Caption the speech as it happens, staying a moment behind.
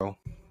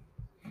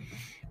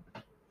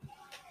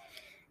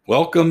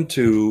Welcome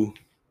to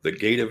the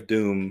Gate of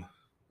Doom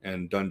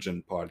and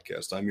Dungeon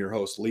podcast. I'm your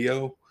host,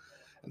 Leo,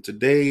 and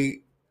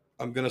today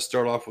I'm going to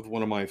start off with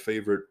one of my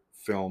favorite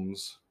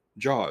films,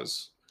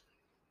 Jaws,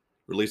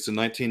 released in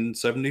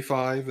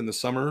 1975 in the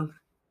summer,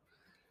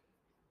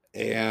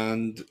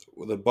 and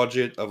with a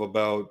budget of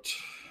about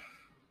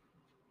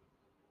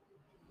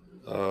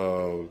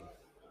uh,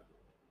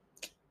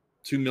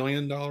 $2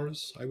 million,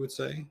 I would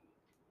say.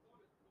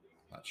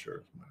 Not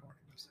sure. I already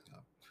messed it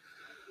up.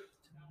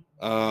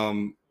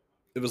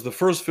 It was the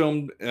first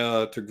film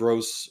to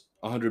gross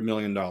 $100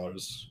 million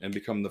and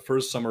become the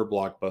first summer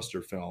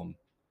blockbuster film.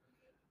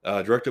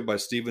 Directed by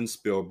Steven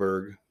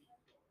Spielberg.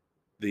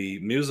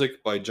 The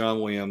music by John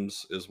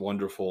Williams is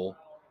wonderful.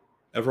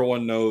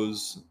 Everyone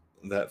knows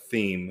that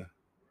theme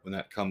when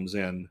that comes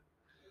in.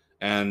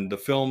 And the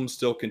film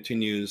still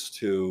continues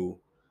to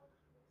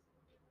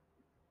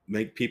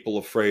make people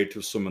afraid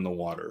to swim in the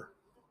water.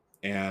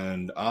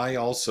 And I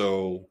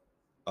also,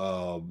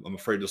 I'm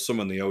afraid to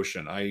swim in the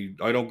ocean. I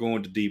don't go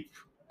into deep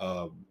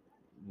uh,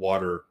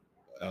 water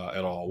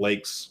at all,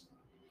 lakes,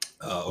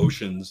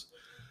 oceans.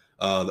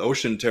 The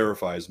ocean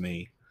terrifies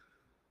me.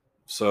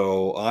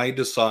 So I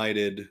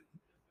decided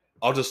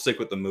I'll just stick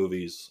with the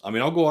movies. I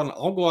mean, I'll go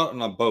out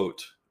on a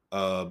boat,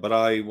 but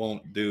I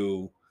won't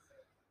do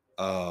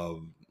uh,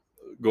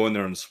 go in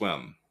there and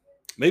swim.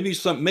 Maybe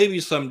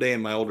someday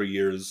in my older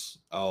years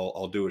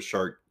I'll do a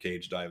shark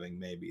cage diving.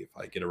 Maybe if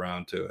I get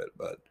around to it.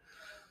 But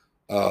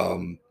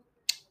um,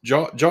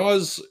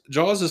 Jaws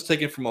is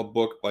taken from a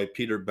book by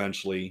Peter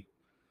Benchley,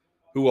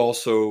 who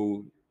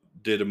also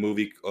did a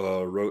movie,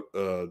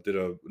 did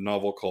a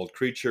novel called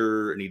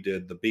Creature, and he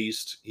did The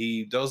Beast.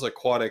 He does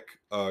aquatic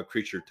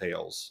creature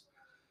tales.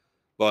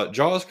 But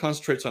Jaws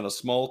concentrates on a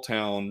small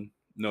town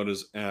known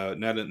as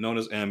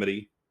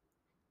Amity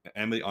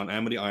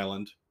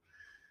Island,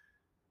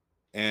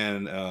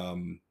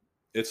 and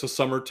it's a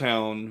summer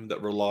town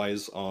that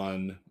relies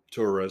on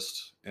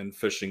tourists and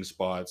fishing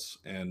spots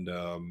and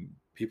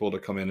people to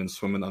come in and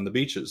swim in on the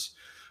beaches.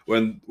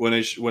 When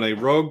a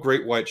rogue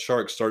great white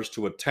shark starts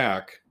to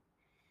attack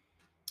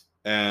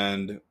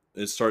and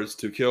it starts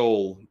to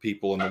kill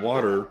people in the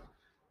water,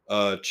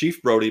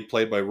 Chief Brody,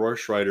 played by Roy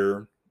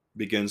Schreider,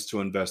 begins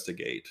to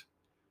investigate,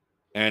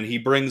 and he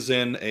brings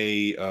in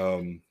a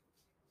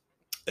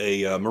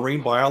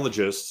marine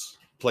biologist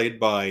played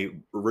by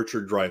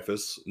Richard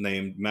Dreyfuss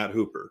named Matt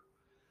Hooper.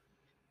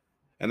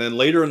 And then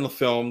later in the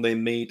film, they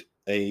meet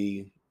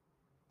a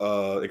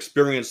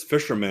experienced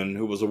fisherman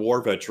who was a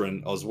war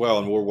veteran as well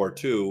in World War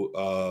II,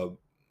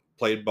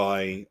 played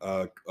by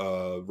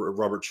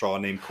Robert Shaw,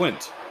 named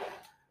Quint.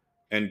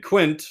 And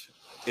Quint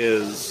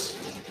is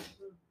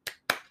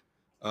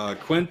a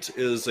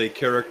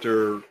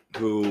character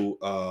who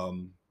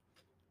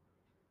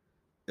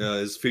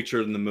is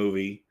featured in the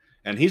movie,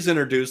 and he's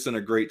introduced in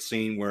a great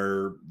scene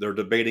where they're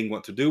debating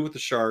what to do with the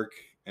shark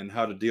and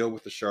how to deal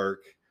with the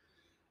shark.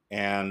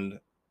 And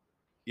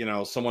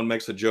someone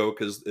makes a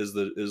joke: is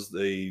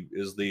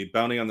the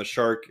bounty on the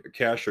shark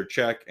cash or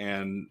check?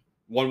 And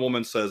one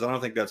woman says, "I don't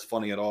think that's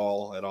funny at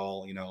all."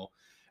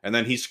 And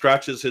then he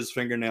scratches his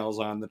fingernails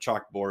on the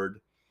chalkboard,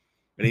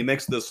 and he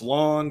makes this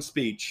long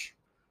speech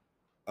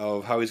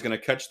of how he's going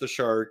to catch the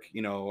shark,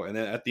 and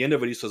then at the end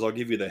of it, he says, "I'll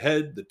give you the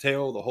head, the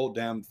tail, the whole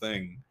damn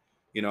thing.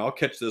 I'll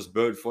catch this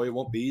bird for you. It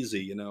won't be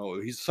easy."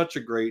 He's such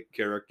a great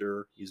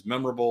character. He's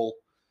memorable.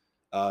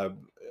 Uh,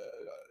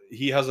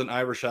 he has an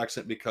Irish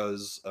accent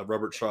because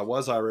Robert Shaw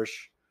was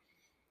Irish,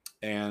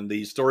 and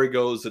the story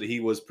goes that he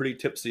was pretty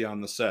tipsy on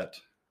the set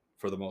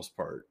for the most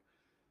part.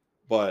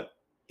 But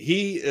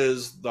he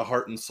is the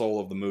heart and soul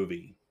of the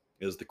movie.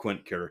 Is the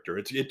Quint character?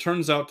 It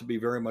turns out to be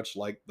very much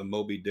like the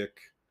Moby Dick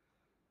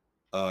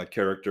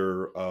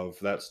character of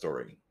that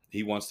story.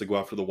 He wants to go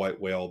after the white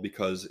whale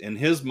because, in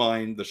his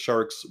mind, the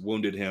sharks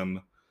wounded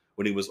him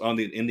when he was on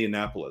the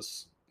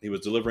Indianapolis. He was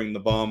delivering the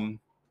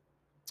bomb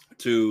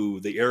to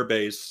the air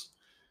base,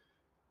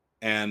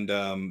 and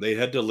they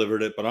had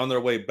delivered it. But on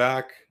their way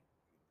back,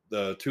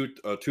 the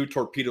two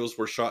torpedoes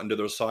were shot into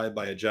their side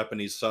by a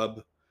Japanese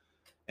sub,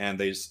 and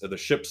the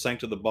ship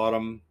sank to the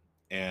bottom.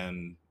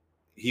 And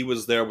he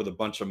was there with a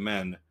bunch of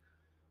men.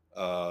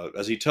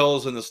 As he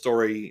tells in the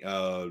story,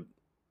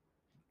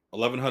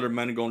 1,100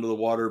 men go into the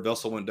water.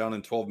 Vessel went down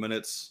in 12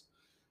 minutes.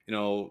 You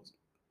know,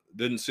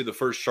 didn't see the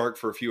first shark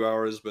for a few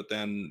hours, but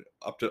then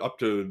up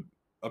to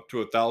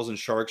 1,000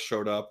 sharks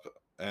showed up,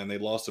 and they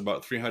lost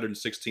about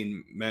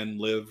 316 men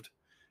lived,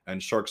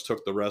 and sharks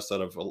took the rest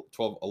out of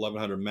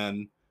 1,100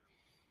 men.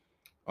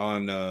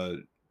 On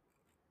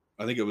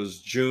I think it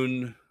was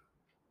June.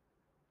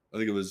 I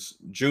think it was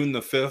June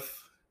the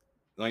 5th,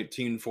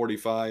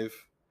 1945,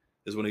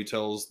 is when he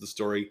tells the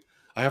story.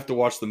 I have to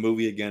watch the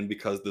movie again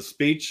because the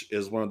speech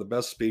is one of the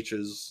best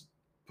speeches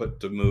put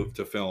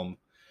to film,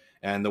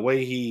 and the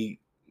way he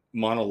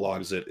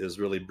monologues it is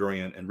really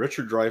brilliant. And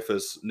Richard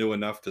Dreyfuss knew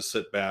enough to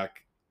sit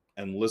back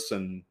and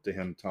listen to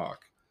him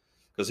talk,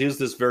 because he's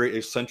this very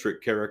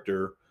eccentric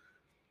character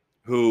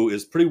who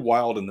is pretty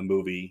wild in the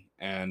movie,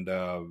 and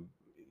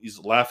he's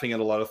laughing at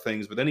a lot of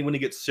things. But then when he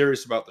gets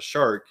serious about the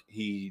shark,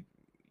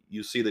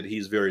 you see that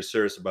he's very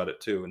serious about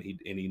it too, and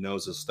he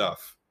knows his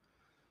stuff.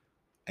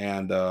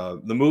 And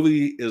the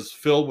movie is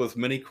filled with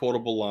many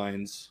quotable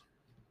lines,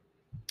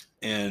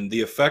 and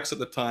the effects at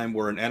the time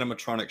were an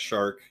animatronic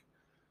shark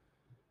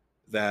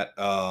that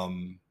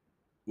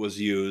was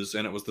used,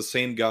 and it was the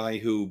same guy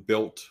who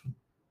built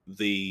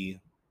the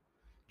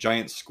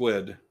giant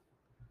squid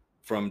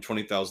from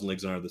 20,000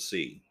 Leagues Under the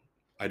Sea.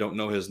 I don't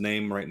know his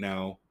name right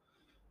now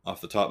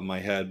off the top of my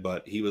head,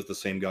 but he was the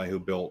same guy who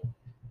built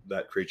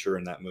that creature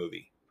in that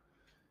movie.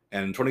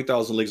 And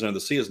 20,000 Leagues Under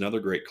the Sea is another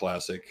great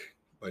classic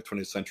by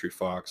 20th Century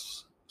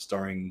Fox,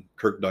 starring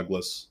Kirk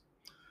Douglas,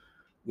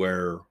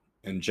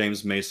 and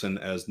James Mason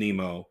as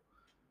Nemo,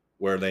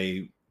 where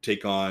they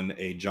take on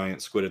a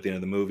giant squid at the end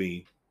of the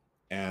movie.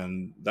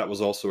 And that was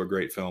also a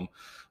great film.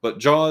 But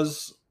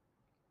Jaws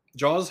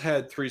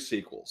had 3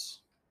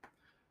 sequels.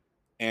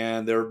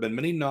 And there have been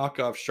many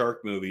knockoff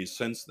shark movies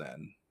since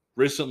then.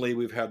 Recently,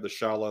 we've had The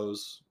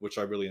Shallows, which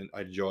I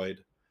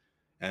enjoyed.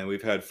 And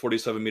we've had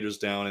 47 Meters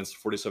Down and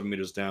 47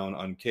 Meters Down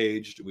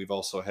Uncaged. We've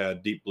also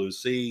had Deep Blue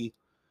Sea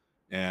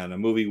and a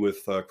movie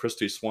with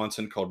Christy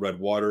Swanson called Red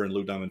Water and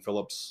Lou Diamond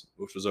Phillips,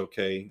 which was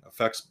okay.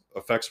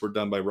 Effects were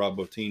done by Rob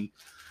Bottin.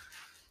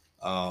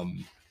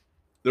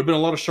 There have been a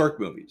lot of shark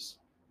movies.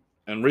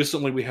 And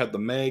recently we had The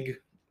Meg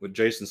with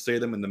Jason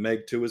Statham, and The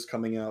Meg 2 is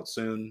coming out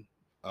soon.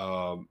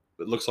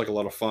 It looks like a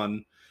lot of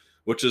fun,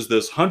 which is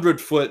this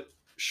 100-foot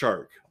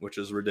shark, which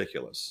is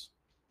ridiculous.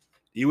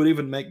 You would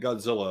even make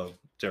Godzilla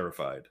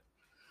terrified.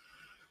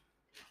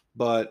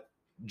 But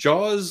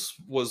Jaws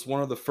was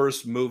one of the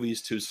first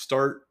movies to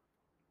start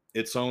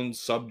its own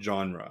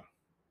subgenre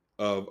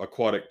of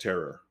aquatic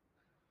terror.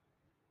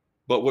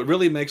 But what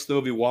really makes the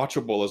movie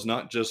watchable is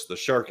not just the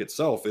shark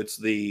itself, it's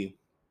the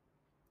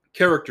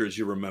characters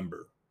you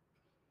remember.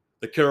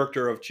 The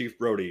character of Chief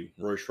Brody,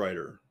 Roy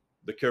Schreider.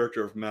 The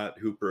character of Matt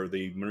Hooper,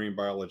 the marine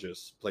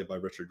biologist, played by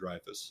Richard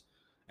Dreyfuss.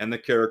 And the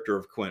character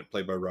of Quint,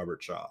 played by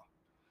Robert Shaw.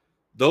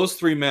 Those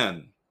 3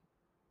 men,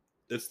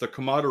 it's the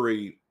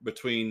camaraderie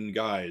between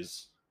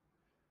guys,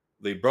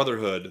 the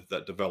brotherhood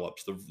that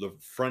develops, the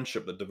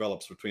friendship that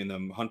develops between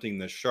them hunting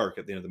this shark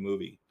at the end of the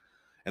movie.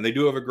 And they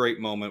do have a great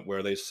moment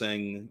where they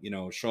sing,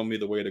 show me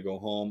the way to go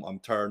home. I'm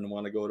tired and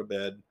want to go to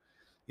bed.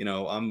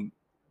 I'm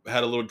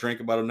had a little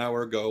drink about an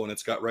hour ago and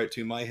it's got right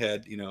to my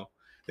head.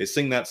 They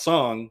sing that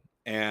song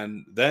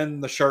and then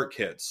the shark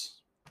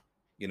hits,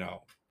 and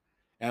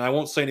I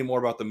won't say any more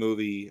about the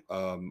movie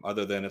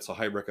other than it's a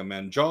high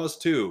recommend. Jaws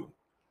 2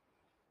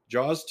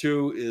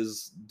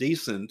 is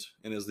decent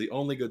and is the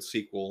only good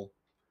sequel,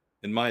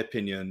 in my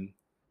opinion,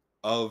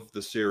 of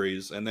the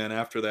series. And then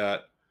after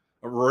that,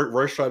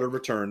 Roy Scheider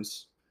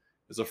returns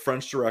as a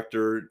French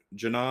director,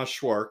 Jana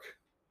Schwark,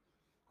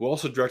 who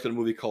also directed a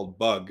movie called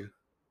Bug,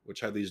 which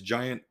had these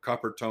giant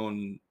copper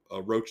tone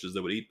roaches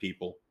that would eat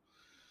people,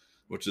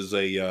 which is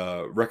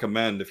a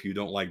recommend if you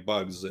don't like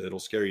bugs. It'll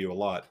scare you a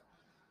lot.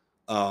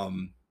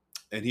 And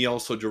he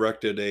also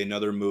directed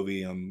another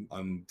movie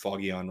I'm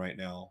foggy on right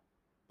now,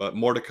 but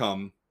more to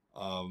come.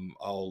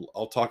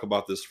 I'll talk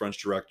about this French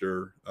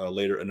director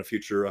later in a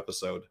future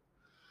episode.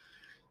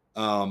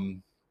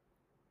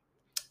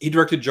 He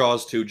directed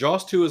Jaws 2.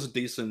 Jaws 2 is a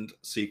decent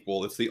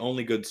sequel. It's the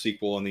only good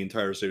sequel in the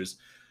entire series.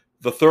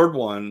 The third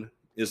one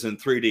is in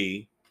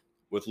 3D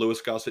with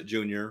Louis Gossett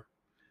Jr.,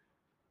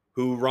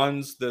 who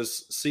runs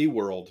this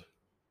SeaWorld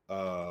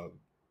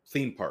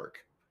theme park.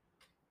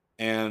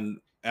 And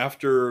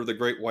after the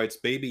Great White's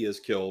baby is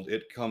killed,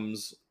 it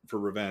comes for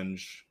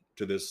revenge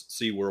to this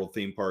SeaWorld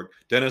theme park.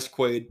 Dennis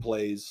Quaid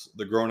plays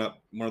one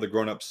of the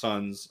grown-up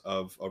sons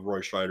of Roy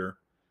Scheider.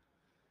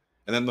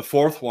 And then the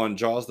fourth one,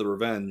 Jaws the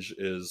Revenge,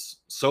 is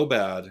so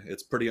bad,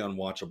 it's pretty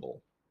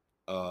unwatchable.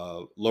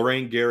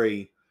 Lorraine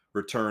Gary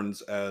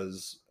returns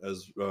as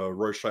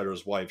Roy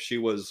Scheider's wife. She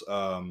was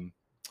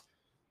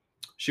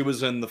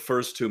in the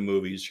first 2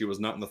 movies. She was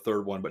not in the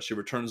third one, but she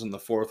returns in the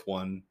fourth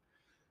one.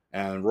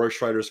 And Roy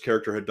Scheider's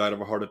character had died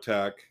of a heart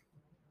attack.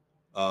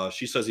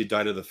 She says he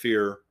died of the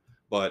fear,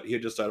 but he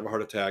had just died of a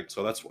heart attack.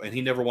 And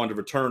he never wanted to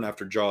return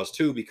after Jaws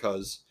 2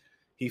 because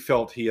he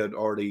felt he had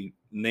already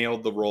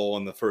nailed the role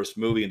in the first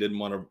movie and didn't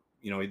want to,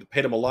 he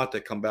paid him a lot to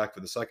come back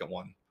for the second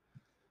one.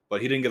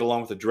 But he didn't get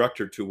along with the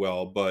director too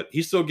well, but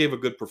he still gave a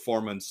good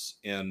performance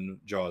in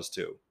Jaws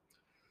 2.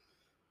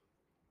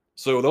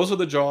 So those are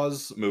the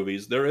Jaws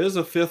movies. There is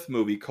a 5th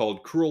movie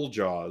called Cruel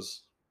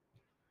Jaws,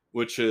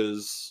 which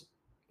is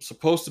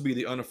supposed to be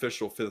the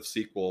unofficial 5th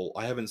sequel.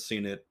 I haven't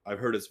seen it. I've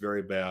heard it's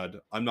very bad.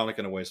 I'm not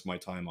going to waste my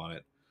time on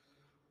it.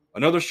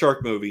 Another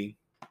shark movie.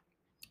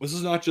 This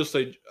is not just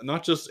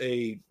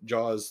a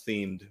Jaws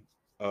themed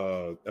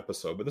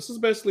episode, but this is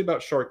basically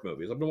about shark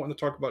movies. I've been wanting to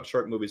talk about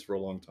shark movies for a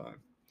long time.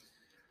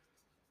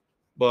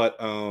 But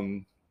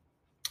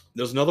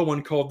there's another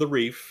one called The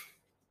Reef.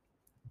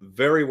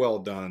 Very well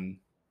done.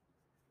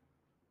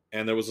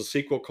 And there was a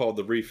sequel called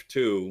The Reef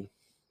 2,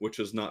 which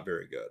is not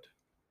very good.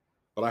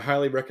 But I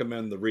highly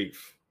recommend The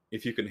Reef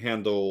if you can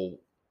handle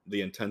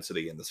the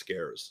intensity and the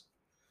scares.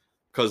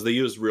 Because they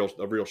used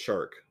a real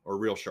shark or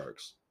real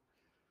sharks.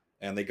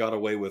 And they got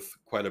away with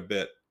quite a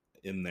bit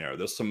in there.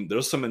 There's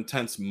some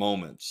intense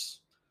moments,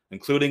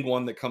 including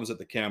one that comes at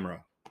the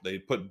camera. They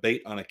put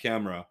bait on a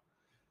camera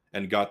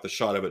and got the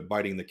shot of it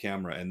biting the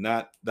camera, and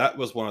that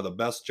was one of the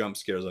best jump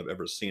scares I've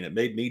ever seen. It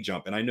made me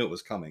jump, and I knew it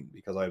was coming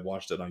because I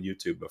watched it on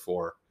YouTube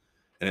before,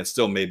 and it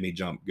still made me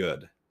jump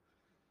good.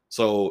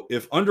 So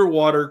if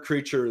underwater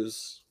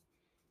creatures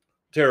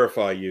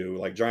terrify you,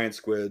 like giant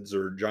squids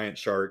or giant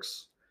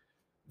sharks,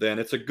 then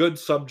it's a good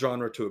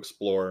subgenre to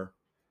explore.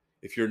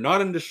 If you're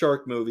not into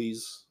shark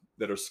movies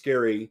that are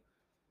scary,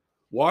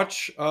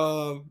 watch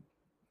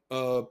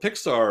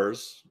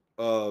Pixar's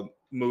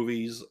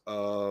movies,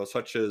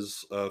 such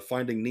as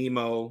Finding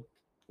Nemo,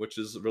 which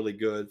is really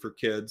good for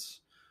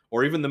kids,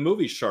 or even the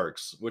movie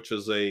Sharks, which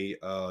is a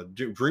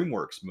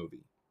DreamWorks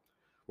movie,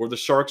 where the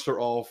sharks are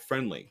all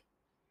friendly.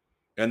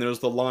 And there's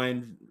the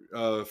line,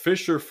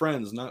 "Fish are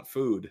friends, not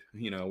food,"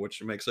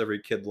 which makes every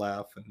kid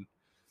laugh. And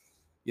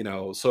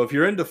so if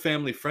you're into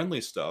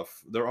family-friendly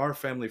stuff, there are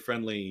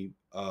family-friendly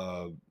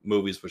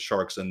movies with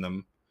sharks in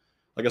them.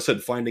 Like I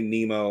said, Finding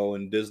Nemo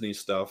and Disney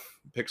stuff,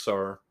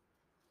 Pixar.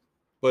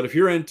 But if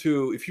you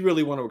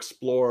really want to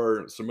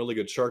explore some really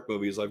good shark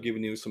movies, I've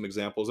given you some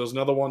examples. There's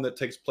another one that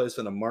takes place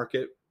in a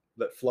market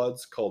that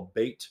floods called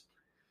Bait,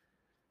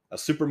 a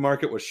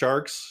supermarket with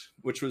sharks,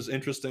 which was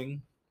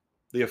interesting.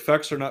 The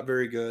effects are not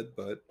very good,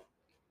 but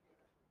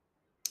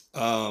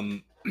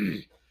um,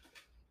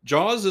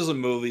 Jaws is a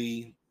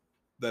movie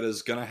that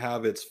is going to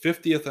have its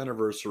 50th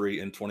anniversary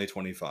in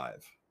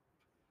 2025.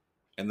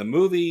 And the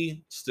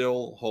movie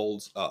still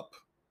holds up.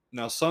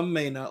 Now, some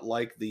may not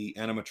like the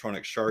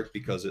animatronic shark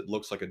because it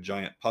looks like a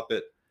giant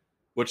puppet,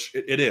 which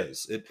it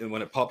is.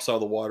 When it pops out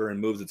of the water and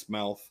moves its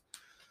mouth.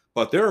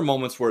 But there are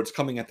moments where it's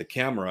coming at the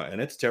camera and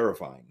it's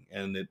terrifying.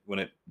 And when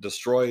it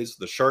destroys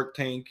the shark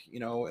tank,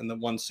 in the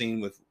one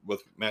scene with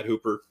Matt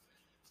Hooper,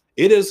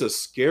 it is a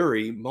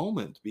scary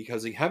moment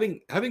because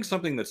having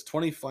something that's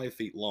 25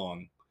 feet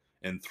long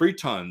and 3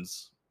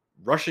 tons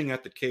rushing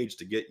at the cage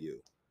to get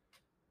you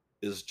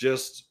is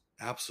just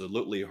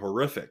absolutely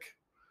horrific.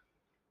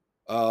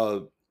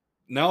 Now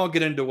I'll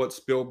get into what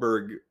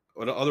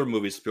other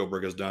movies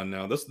Spielberg has done.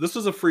 Now this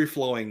is a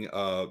free-flowing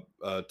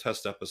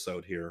test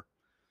episode here.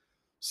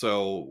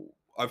 So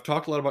I've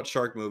talked a lot about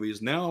shark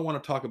movies. Now I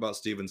want to talk about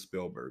Steven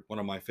Spielberg, one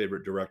of my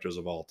favorite directors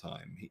of all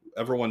time.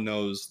 Everyone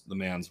knows the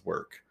man's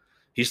work.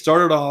 He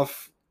started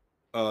off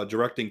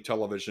directing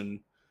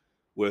television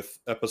with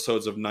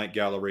episodes of Night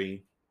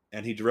Gallery,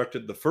 and he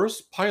directed the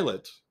first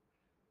pilot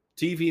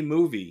TV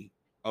movie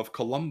of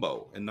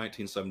Columbo in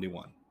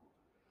 1971.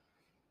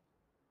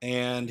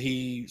 And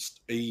he's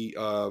a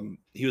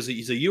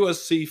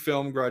USC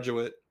film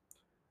graduate.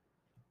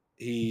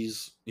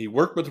 He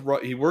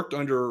worked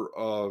under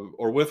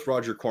or with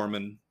Roger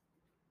Corman.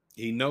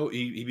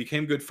 He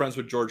became good friends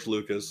with George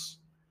Lucas.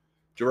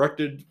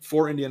 Directed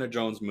 4 Indiana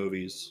Jones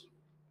movies: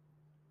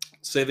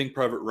 Saving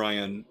Private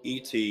Ryan,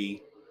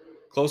 E.T.,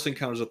 Close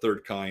Encounters of the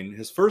Third Kind.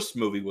 His first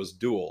movie was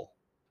Duel.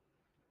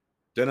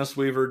 Dennis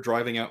Weaver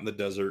driving out in the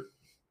desert.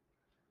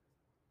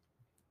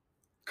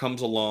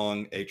 Comes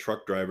along a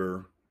truck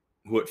driver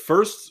who at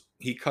first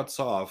he cuts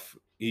off.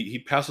 He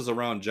passes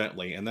around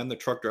gently, and then the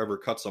truck driver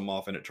cuts him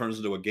off, and it turns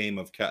into a game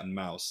of cat and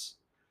mouse.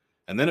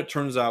 And then it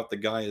turns out the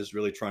guy is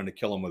really trying to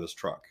kill him with his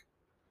truck.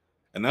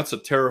 And that's a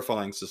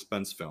terrifying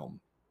suspense film.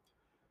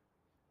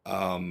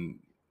 And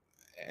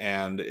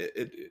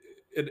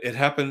it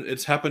happened.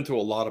 It's happened to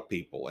a lot of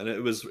people, and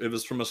it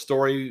was from a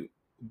story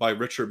by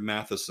Richard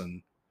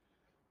Matheson,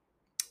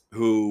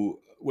 who,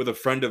 with a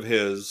friend of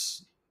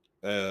his,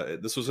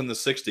 this was in the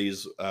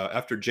 60s.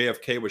 After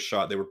JFK was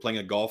shot, they were playing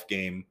a golf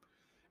game,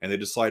 and they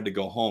decided to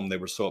go home. They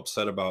were so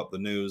upset about the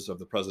news of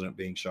the president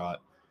being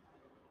shot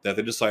that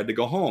they decided to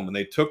go home, and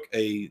they took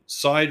a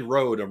side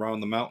road around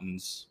the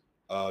mountains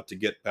to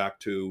get back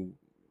to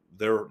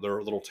their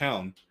little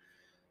town.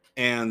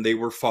 And they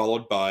were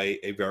followed by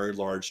a very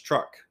large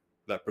truck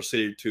that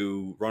proceeded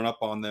to run up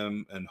on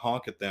them and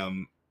honk at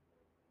them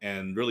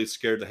and really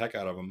scared the heck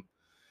out of them.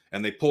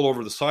 And they pulled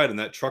over the side, and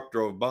that truck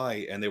drove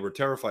by, and they were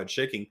terrified,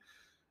 shaking.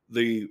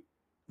 The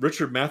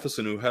Richard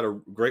Matheson, who had a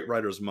great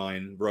writer's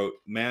mind, wrote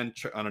 "man"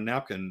 on a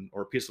napkin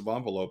or a piece of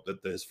envelope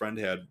that his friend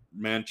had,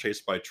 "man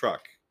chased by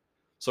truck."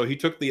 So he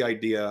took the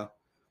idea,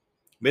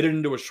 made it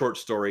into a short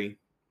story.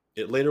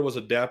 It later was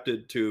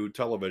adapted to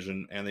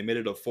television, and they made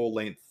it a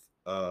full-length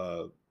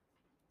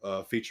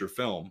feature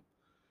film.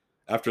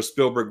 After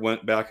Spielberg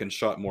went back and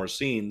shot more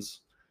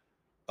scenes,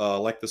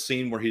 like the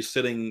scene where he's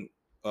sitting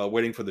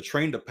waiting for the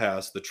train to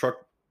pass, the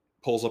truck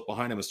pulls up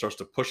behind him and starts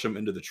to push him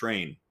into the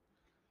train.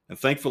 And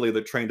thankfully,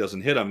 the train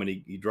doesn't hit him, and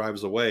he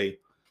drives away.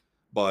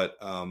 But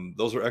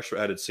those are extra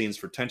added scenes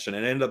for tension.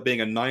 And it ended up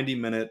being a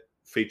 90-minute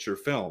feature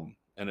film,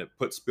 and it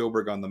put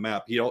Spielberg on the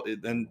map.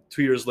 Then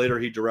 2 years later,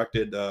 he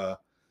directed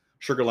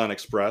Sugarland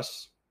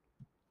Express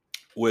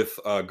with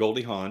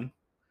Goldie Hawn.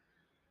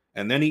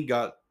 And then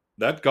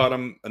that got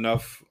him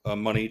enough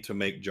money to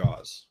make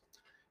Jaws.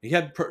 He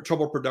had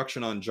trouble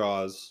production on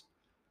Jaws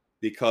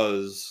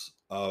because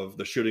of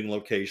the shooting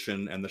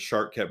location, and the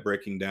shark kept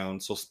breaking down.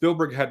 So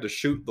Spielberg had to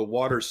shoot the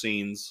water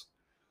scenes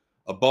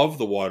above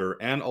the water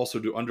and also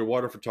do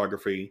underwater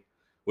photography,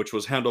 which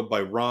was handled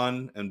by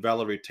Ron and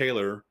Valerie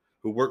Taylor,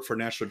 who worked for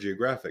National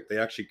Geographic. They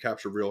actually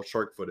capture real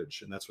shark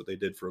footage, and that's what they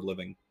did for a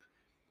living.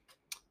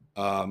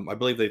 I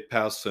believe they've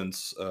passed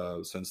since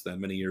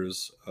then, many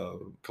years, a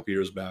couple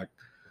years back.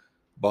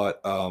 But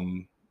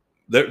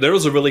there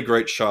was a really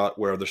great shot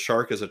where the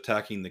shark is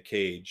attacking the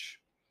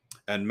cage,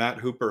 and Matt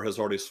Hooper has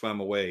already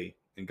swam away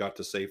and got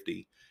to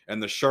safety,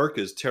 and the shark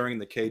is tearing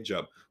the cage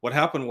up. What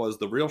happened was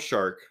the real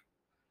shark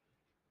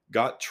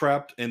got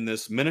trapped in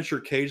this miniature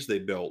cage they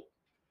built,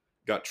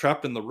 got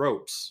trapped in the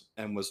ropes,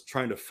 and was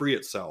trying to free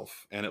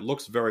itself. And it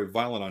looks very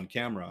violent on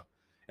camera.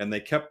 And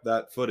they kept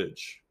that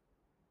footage.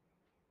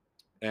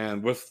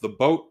 And with the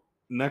boat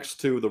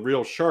next to the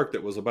real shark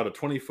that was about a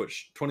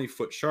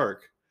 20-foot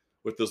shark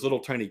with this little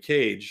tiny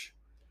cage,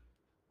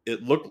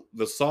 it looked,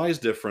 the size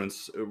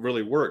difference, it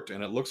really worked.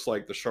 And it looks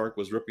like the shark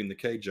was ripping the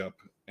cage up.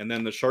 And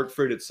then the shark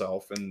freed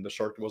itself and the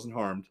shark wasn't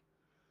harmed.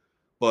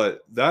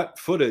 But that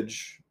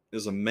footage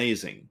is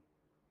amazing.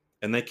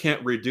 And they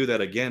can't redo that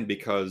again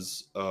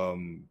because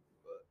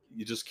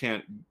you just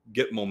can't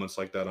get moments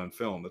like that on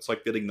film. It's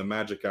like getting the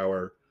magic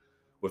hour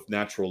with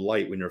natural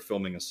light when you're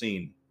filming a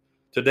scene.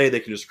 Today, they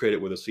can just create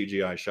it with a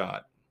CGI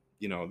shot.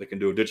 You know, they can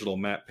do a digital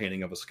matte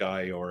painting of a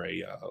sky or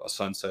a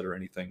sunset or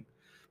anything.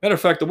 Matter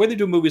of fact, the way they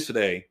do movies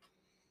today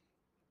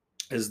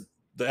is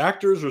the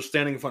actors are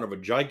standing in front of a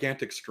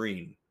gigantic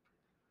screen,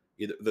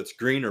 either that's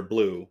green or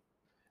blue,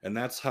 and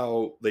that's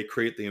how they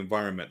create the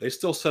environment. They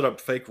still set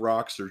up fake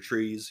rocks or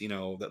trees, you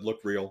know, that look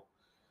real,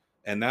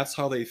 and that's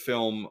how they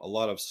film a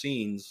lot of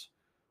scenes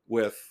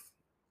with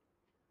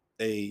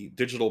a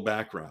digital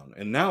background.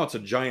 And now it's a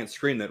giant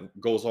screen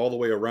that goes all the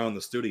way around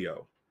the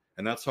studio,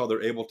 and that's how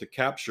they're able to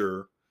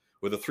capture,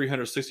 with a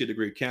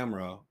 360-degree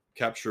camera,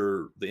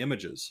 capture the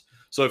images.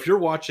 So if you're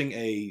watching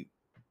a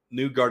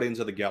new Guardians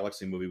of the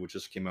Galaxy movie, which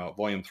just came out,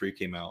 Volume 3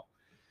 came out,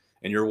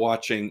 and you're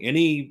watching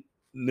any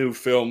new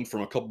film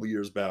from a couple of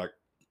years back,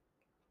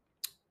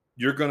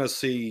 you're going to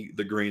see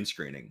the green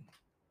screening.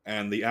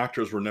 And the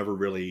actors were never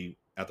really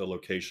at the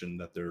location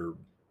that they're,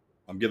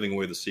 I'm giving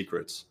away the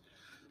secrets,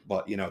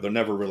 but you know, they're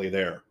never really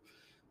there.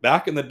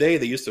 Back in the day,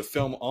 they used to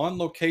film on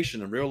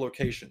location in real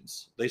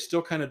locations. They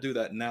still kind of do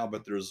that now,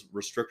 but there's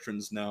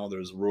restrictions now,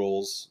 there's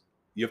rules.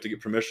 You have to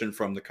get permission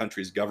from the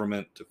country's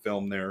government to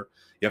film there.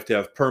 You have to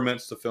have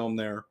permits to film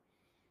there.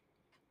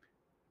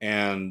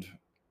 And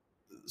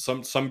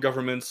some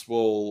governments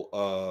will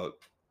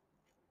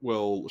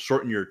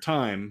shorten your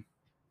time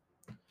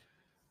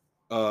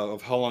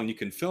of how long you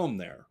can film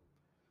there.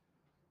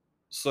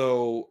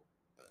 So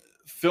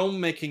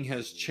filmmaking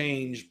has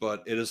changed,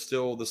 but it is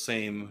still the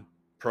same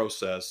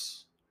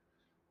process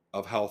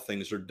of how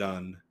things are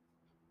done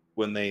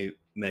when they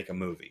make a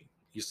movie.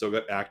 You still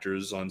got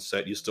actors on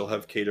set. You still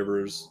have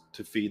caterers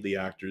to feed the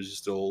actors. You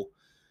still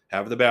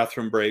have the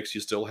bathroom breaks.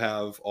 You still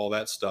have all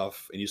that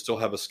stuff. And you still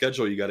have a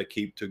schedule you got to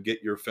keep to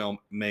get your film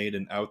made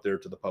and out there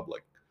to the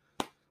public.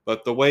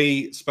 But the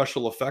way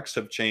special effects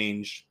have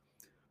changed,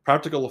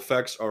 practical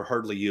effects are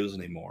hardly used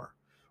anymore.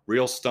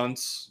 Real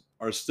stunts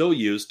are still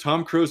used.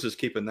 Tom Cruise is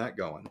keeping that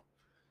going.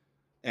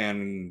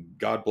 And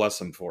God bless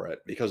him for it.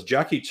 Because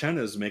Jackie Chan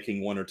is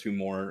making one or two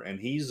more, and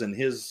he's in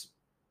his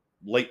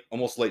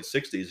almost late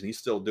 60s, and he's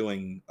still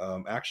doing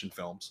action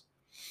films.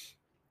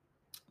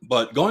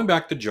 But going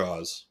back to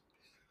Jaws,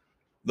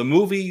 the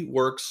movie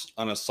works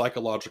on a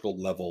psychological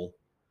level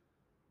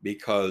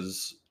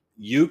because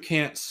you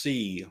can't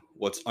see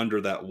what's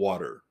under that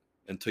water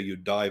until you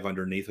dive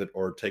underneath it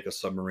or take a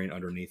submarine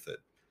underneath it.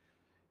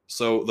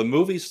 So the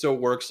movie still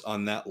works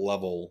on that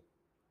level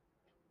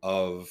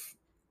of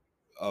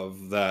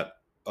that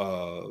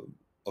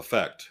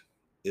effect,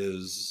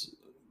 is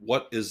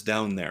what is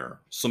down there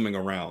swimming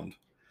around.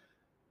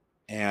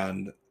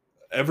 And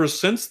ever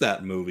since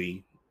that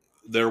movie,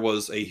 there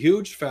was a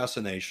huge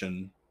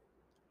fascination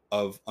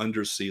of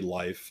undersea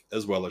life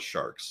as well as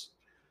sharks.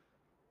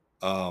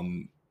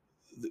 The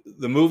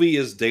movie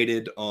is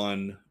dated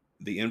on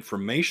the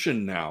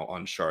information now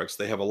on sharks.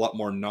 They have a lot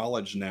more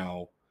knowledge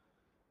now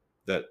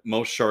that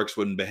most sharks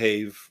wouldn't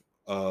behave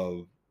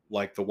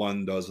like the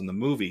one does in the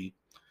movie,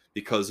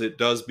 because it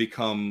does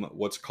become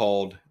what's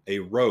called a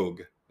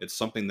rogue. It's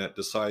something that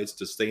decides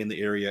to stay in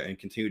the area and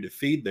continue to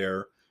feed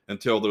there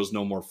until there's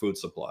no more food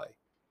supply.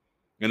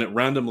 And it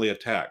randomly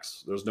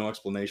attacks. There's no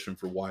explanation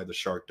for why the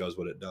shark does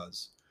what it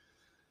does.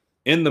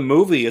 In the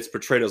movie, it's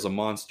portrayed as a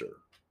monster.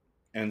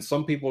 And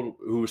some people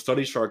who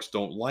study sharks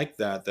don't like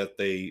that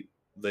they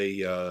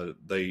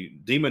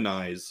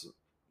demonize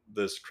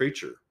this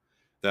creature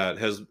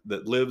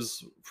that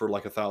lives for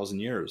like 1,000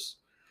 years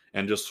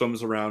and just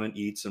swims around and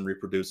eats and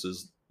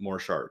reproduces more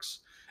sharks.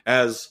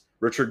 As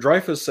Richard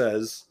Dreyfuss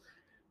says,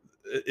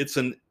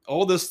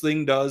 all this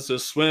thing does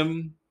is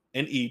swim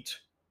and eat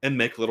and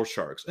make little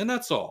sharks, and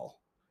that's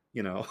all,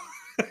 you know.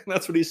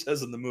 That's what he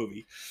says in the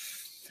movie.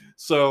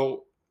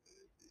 So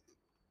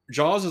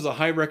Jaws is a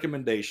high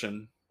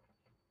recommendation,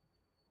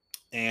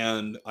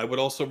 and I would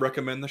also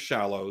recommend The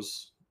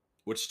Shallows,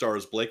 which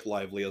stars Blake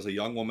Lively as a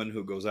young woman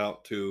who goes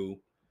out to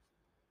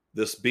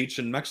this beach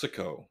in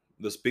Mexico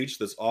this beach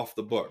that's off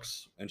the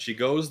books, and she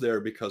goes there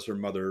because her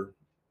mother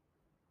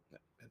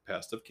had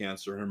passed of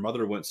cancer. Her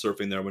mother went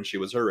surfing there when she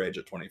was her age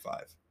at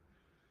 25,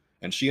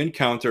 and she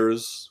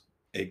encounters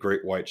a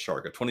great white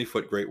shark, a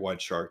 20-foot great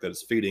white shark that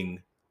is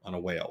feeding on a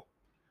whale.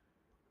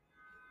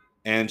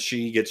 And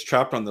she gets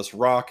trapped on this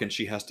rock, and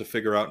she has to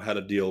figure out how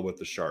to deal with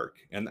the shark.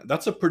 And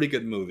that's a pretty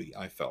good movie,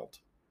 I felt.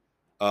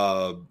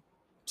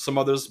 Some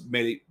others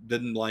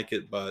didn't like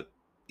it, but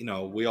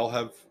we all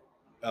have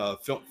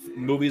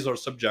movies are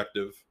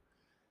subjective,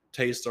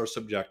 tastes are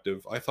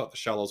subjective. I thought The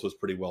Shallows was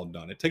pretty well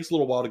done. It takes a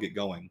little while to get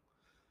going,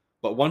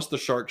 but once the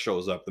shark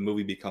shows up, the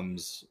movie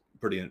becomes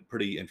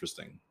pretty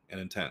interesting and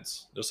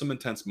intense. There's some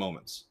intense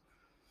moments.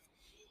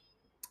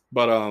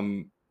 But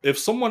if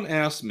someone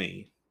asked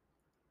me,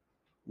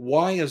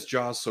 why is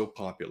Jaws so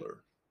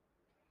popular?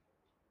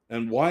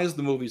 And why is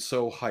the movie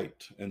so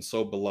hyped and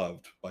so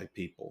beloved by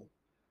people?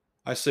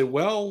 I say,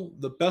 well,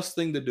 the best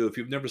thing to do if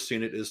you've never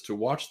seen it is to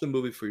watch the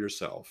movie for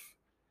yourself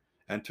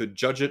and to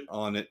judge it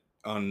on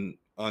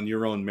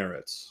your own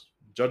merits.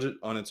 Judge it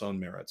on its own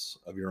merits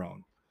of your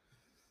own.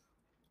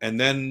 And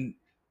then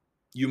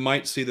you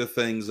might see the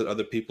things that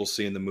other people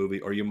see in the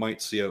movie, or you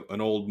might see an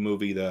old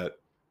movie that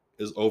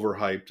is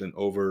overhyped and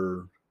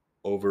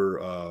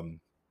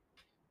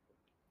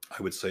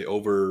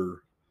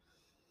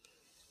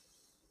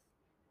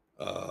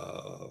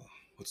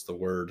what's the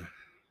word?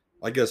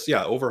 I guess,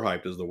 yeah,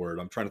 overhyped is the word.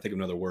 I'm trying to think of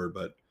another word,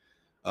 but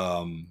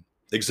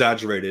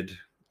exaggerated,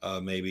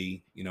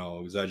 maybe,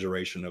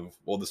 exaggeration of,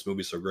 well, this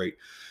movie's so great.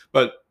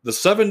 But the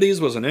 70s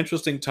was an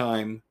interesting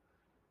time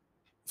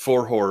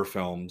for horror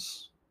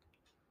films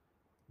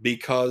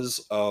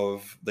because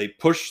they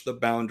pushed the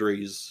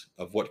boundaries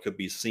of what could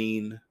be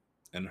seen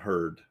and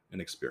heard and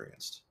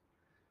experienced.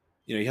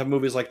 You have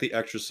movies like The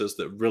Exorcist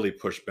that really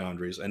push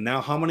boundaries. And now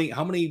how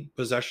many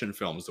possession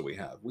films do we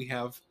have? We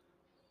have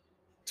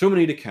too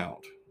many to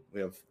count.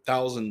 We have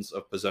thousands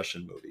of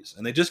possession movies.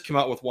 And they just came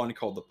out with one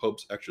called The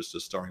Pope's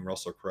Exorcist starring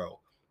Russell Crowe.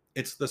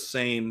 It's the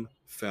same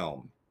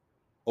film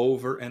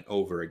over and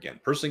over again.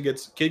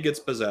 Kid gets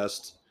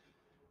possessed.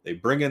 They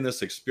bring in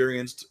this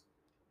experienced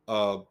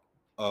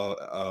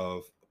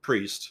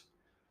priest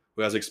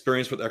who has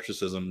experience with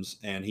exorcisms,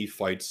 and he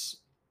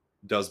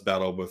does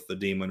battle with the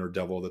demon or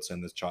devil that's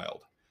in this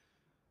child.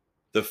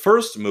 The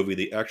first movie,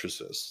 The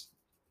Exorcist,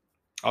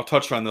 I'll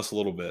touch on this a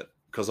little bit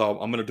because I'm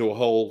going to do a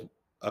whole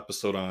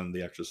episode on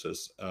the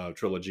Exorcist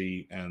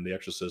trilogy and the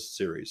Exorcist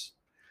series.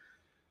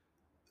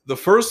 The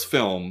first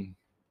film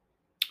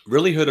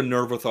really hit a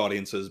nerve with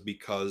audiences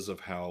because of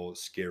how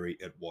scary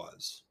it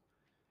was,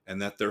 and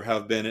that there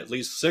have been at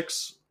least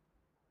 6.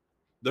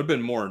 There have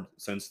been more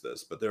since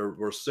this, but there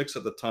were 6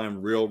 at the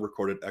time real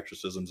recorded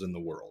exorcisms in the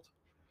world.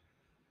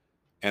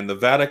 And the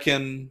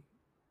Vatican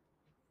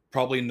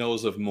probably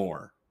knows of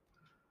more.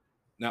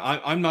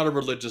 Now, I'm not a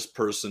religious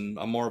person.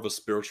 I'm more of a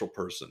spiritual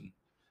person.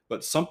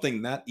 But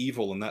something that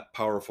evil and that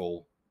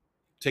powerful,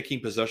 taking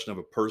possession of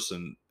a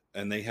person,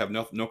 and they have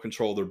no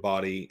control of their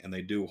body, and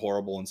they do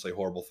horrible and say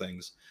horrible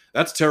things,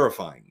 that's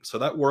terrifying. So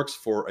that works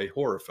for a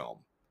horror film.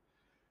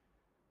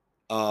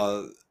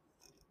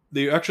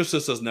 The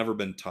Exorcist has never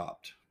been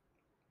topped.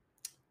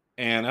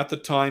 And at the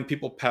time,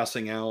 people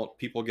passing out,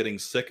 people getting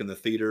sick in the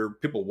theater,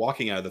 people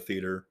walking out of the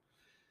theater.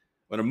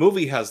 When a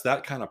movie has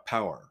that kind of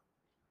power,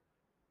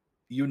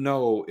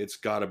 it's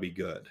got to be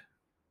good.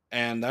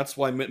 And that's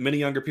why many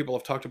younger people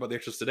have talked about The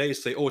Exorcist today,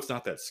 say, oh, it's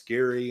not that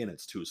scary and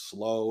it's too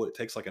slow. It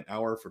takes like an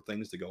hour for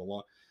things to go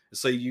along. And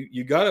so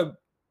you got to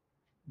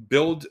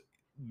build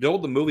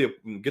the movie up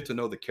and get to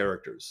know the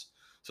characters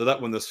so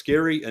that when the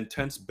scary,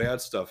 intense, bad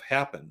stuff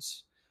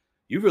happens,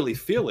 you really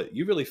feel it.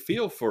 You really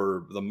feel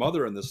for the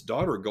mother and this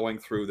daughter going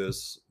through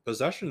this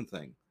possession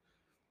thing.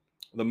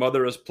 The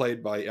mother is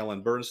played by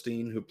Ellen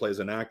Bernstein, who plays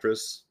an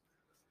actress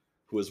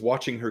who is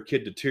watching her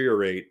kid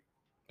deteriorate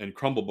and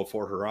crumble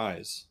before her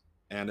eyes.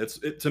 And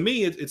to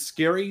me, it's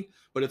scary,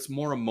 but it's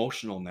more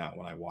emotional now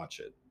when I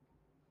watch it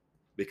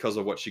because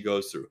of what she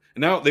goes through.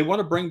 And now they want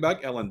to bring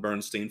back Ellen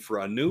Bernstein for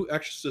a new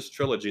Exorcist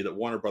trilogy that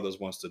Warner Brothers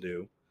wants to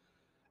do.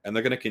 And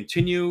they're going to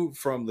continue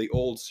from the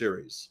old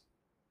series.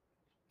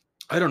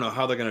 I don't know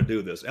how they're going to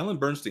do this. Ellen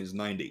Bernstein's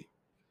 90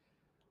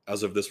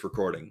 as of this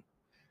recording.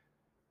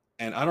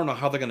 And I don't know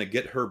how they're going to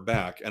get her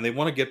back. And they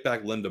want to get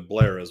back Linda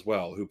Blair as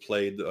well, who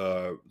played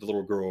the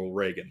little girl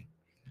Reagan.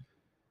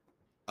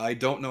 I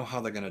don't know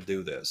how they're going to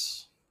do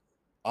this.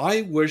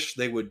 I wish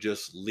they would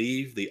just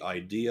leave the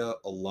idea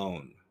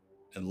alone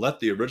and let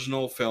the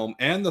original film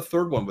and the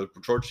third one with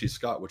George C.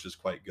 Scott, which is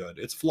quite good.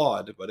 It's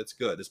flawed, but it's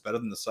good. It's better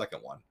than the second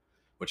one,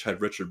 which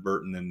had Richard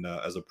Burton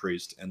as a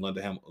priest and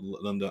Linda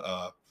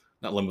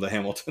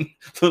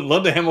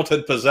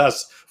Hamilton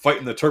possessed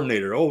fighting the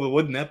Terminator. Oh,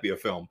 wouldn't that be a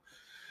film?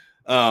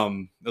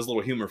 There's a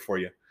little humor for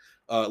you.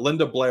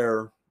 Linda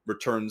Blair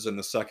returns in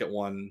the second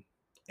one,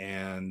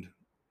 and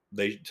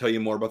they tell you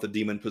more about the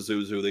demon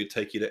Pazuzu. They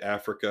take you to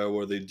Africa,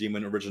 where the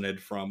demon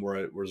originated from, where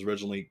it was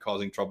originally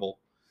causing trouble.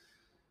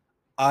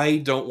 I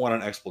don't want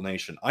an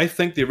explanation. I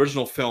think the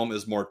original film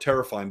is more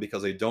terrifying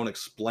because they don't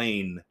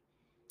explain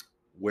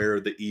where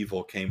the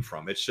evil came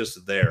from. It's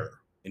just there.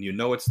 and you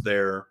know it's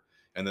there,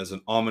 and there's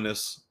an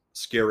ominous,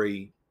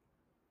 scary,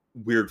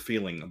 weird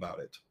feeling about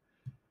it.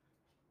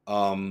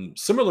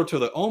 Similar to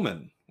The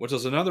Omen, which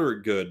is another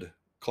good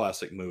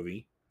classic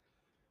movie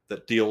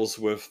that deals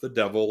with the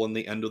devil and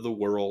the end of the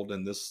world.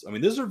 And this, I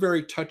mean, these are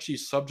very touchy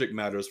subject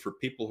matters for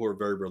people who are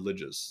very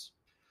religious.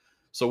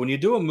 So when you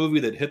do a movie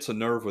that hits a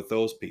nerve with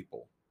those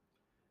people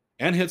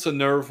and hits a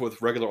nerve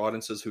with regular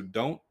audiences who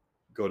don't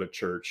go to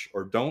church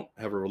or don't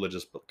have a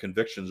religious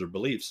convictions or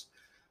beliefs,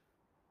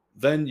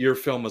 then your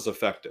film is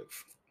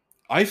effective.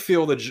 I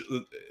feel that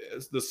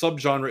the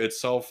subgenre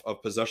itself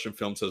of possession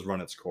films has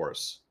run its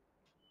course.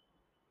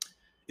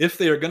 If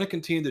they are going to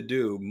continue to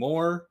do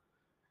more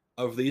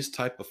of these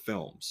type of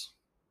films,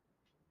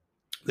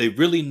 they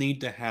really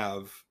need to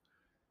have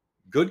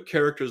good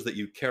characters that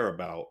you care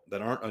about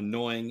that aren't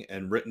annoying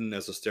and written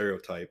as a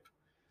stereotype,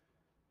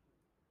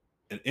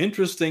 an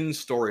interesting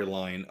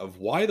storyline of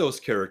why those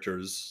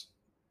characters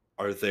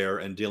are there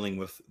and dealing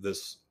with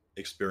this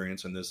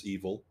experience and this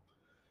evil,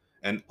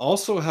 and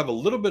also have a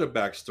little bit of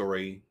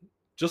backstory,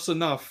 just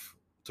enough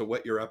to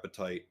whet your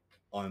appetite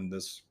on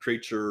this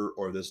creature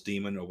or this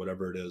demon or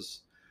whatever it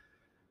is,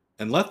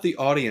 and let the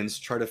audience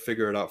try to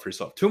figure it out for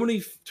yourself. Too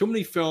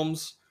many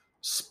films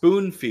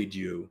spoon feed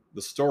you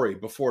the story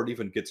before it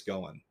even gets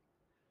going,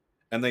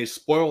 and they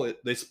spoil it.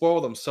 They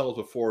spoil themselves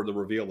before the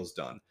reveal is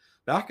done.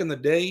 Back in the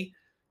day,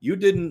 you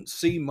didn't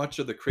see much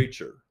of the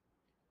creature.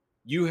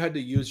 You had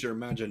to use your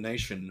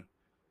imagination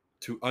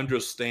to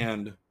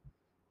understand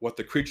what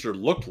the creature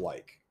looked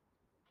like.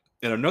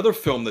 And another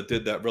film that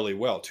did that really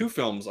well, two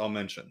films I'll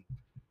mention,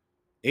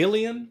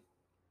 Alien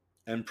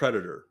and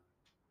Predator.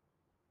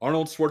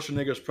 Arnold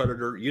Schwarzenegger's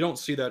Predator, you don't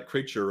see that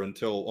creature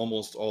until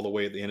almost all the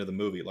way at the end of the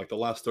movie. Like the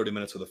last 30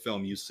 minutes of the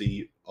film, you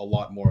see a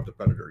lot more of the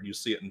Predator. You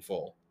see it in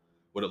full,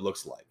 what it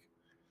looks like.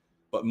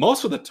 But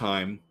most of the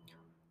time,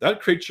 that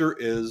creature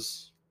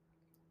is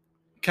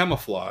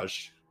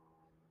camouflage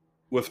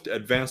with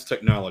advanced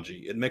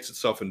technology. It makes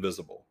itself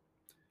invisible.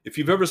 If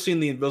you've ever seen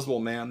The Invisible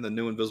Man, the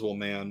new Invisible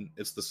Man,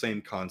 it's the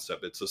same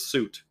concept. It's a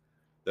suit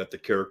that the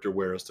character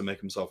wears to make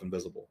himself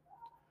invisible.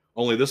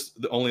 Only this,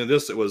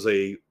 it was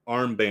a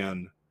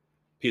armband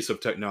piece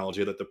of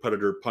technology that the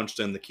Predator punched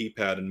in the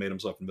keypad and made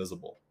himself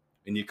invisible,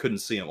 and you couldn't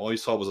see him. All you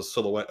saw was a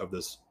silhouette of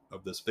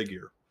this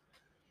figure.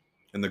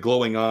 And the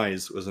glowing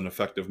eyes was an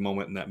effective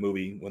moment in that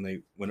movie when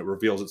it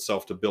reveals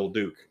itself to Bill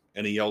Duke,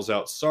 and he yells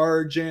out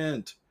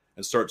 "Sergeant"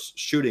 and starts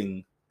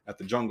shooting at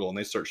the jungle, and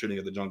they start shooting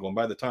at the jungle. And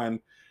by the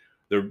time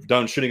they're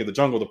done shooting at the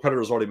jungle, the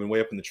Predator's already been way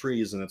up in the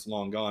trees and it's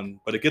long gone.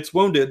 But it gets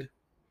wounded,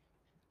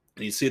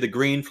 and you see the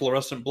green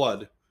fluorescent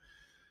blood.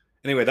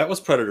 Anyway, that was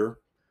Predator.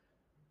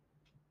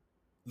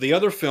 The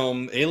other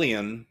film,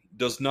 Alien,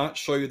 does not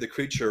show you the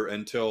creature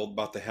until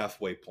about the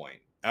halfway point.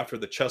 After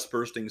the chest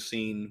bursting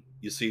scene,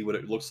 you see what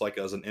it looks like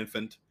as an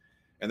infant.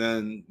 And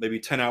then maybe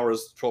 10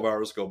 hours, 12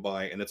 hours go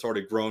by, and it's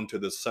already grown to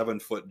this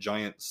 7-foot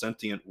giant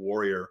sentient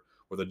warrior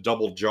with a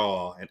double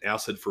jaw and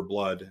acid for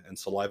blood and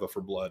saliva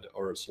for blood,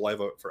 or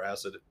saliva for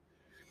acid.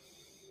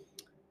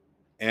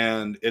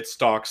 And it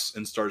stalks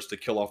and starts to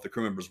kill off the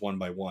crew members one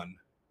by one.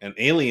 And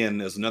Alien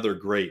is another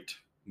great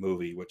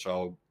movie, which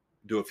I'll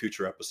do a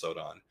future episode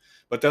on.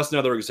 But that's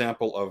another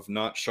example of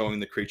not showing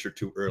the creature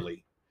too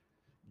early,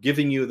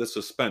 giving you the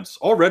suspense.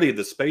 Already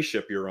the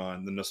spaceship you're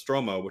on, the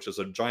Nostromo, which is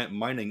a giant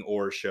mining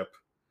ore ship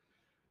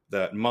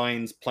that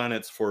mines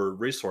planets for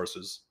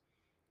resources,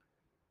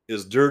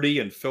 is dirty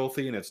and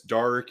filthy, and it's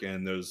dark,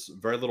 and there's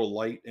very little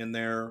light in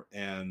there,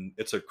 and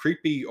it's a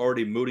creepy,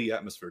 already moody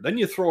atmosphere. Then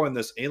you throw in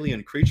this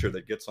alien creature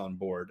that gets on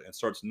board and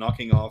starts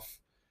knocking off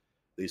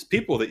these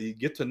people that you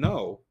get to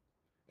know,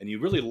 and you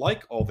really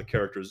like all the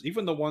characters,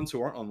 even the ones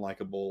who aren't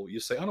unlikable. You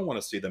say, I don't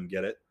want to see them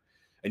get it.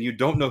 And you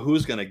don't know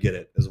who's going to get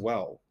it as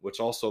well, which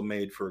also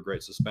made for a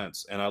great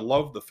suspense. And I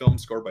love the film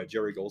score by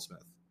Jerry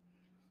Goldsmith,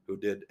 who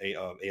did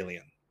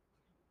Alien.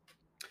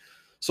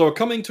 So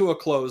coming to a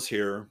close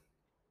here,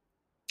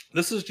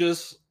 this is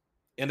just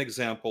an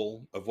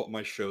example of what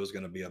my show is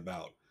going to be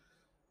about.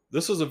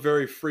 This is a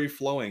very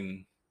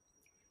free-flowing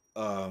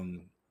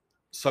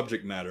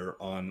subject matter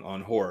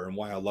on horror and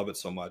why I love it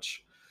so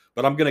much.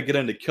 But I'm going to get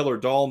into killer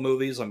doll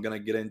movies. I'm going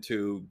to get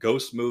into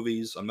ghost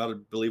movies. I'm not a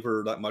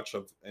believer that much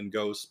in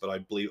ghosts, but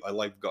I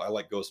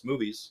like ghost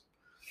movies.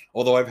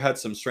 Although I've had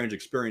some strange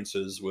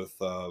experiences with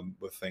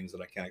things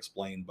that I can't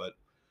explain. But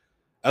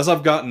as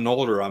I've gotten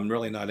older, I'm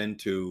really not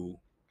into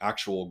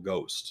actual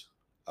ghost.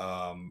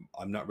 I'm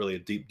not really a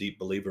deep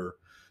believer,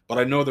 but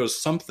I know there's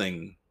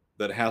something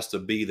that has to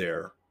be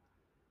there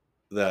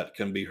that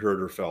can be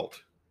heard or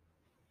felt.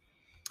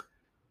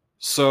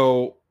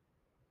 So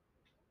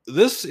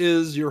this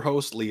is your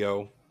host,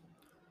 Leo,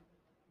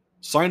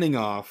 signing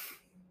off.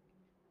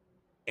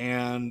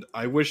 And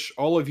I wish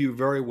all of you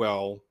very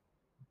well.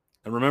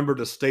 And remember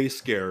to stay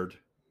scared.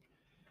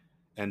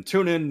 And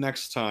tune in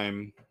next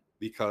time,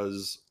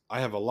 because I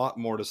have a lot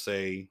more to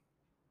say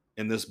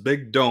in this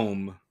big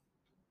dome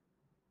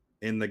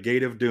in the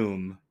Gate of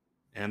Doom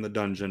and the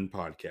Dungeon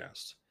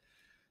podcast.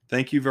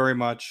 Thank you very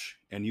much,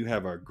 and you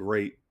have a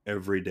great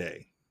every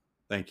day.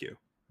 Thank you.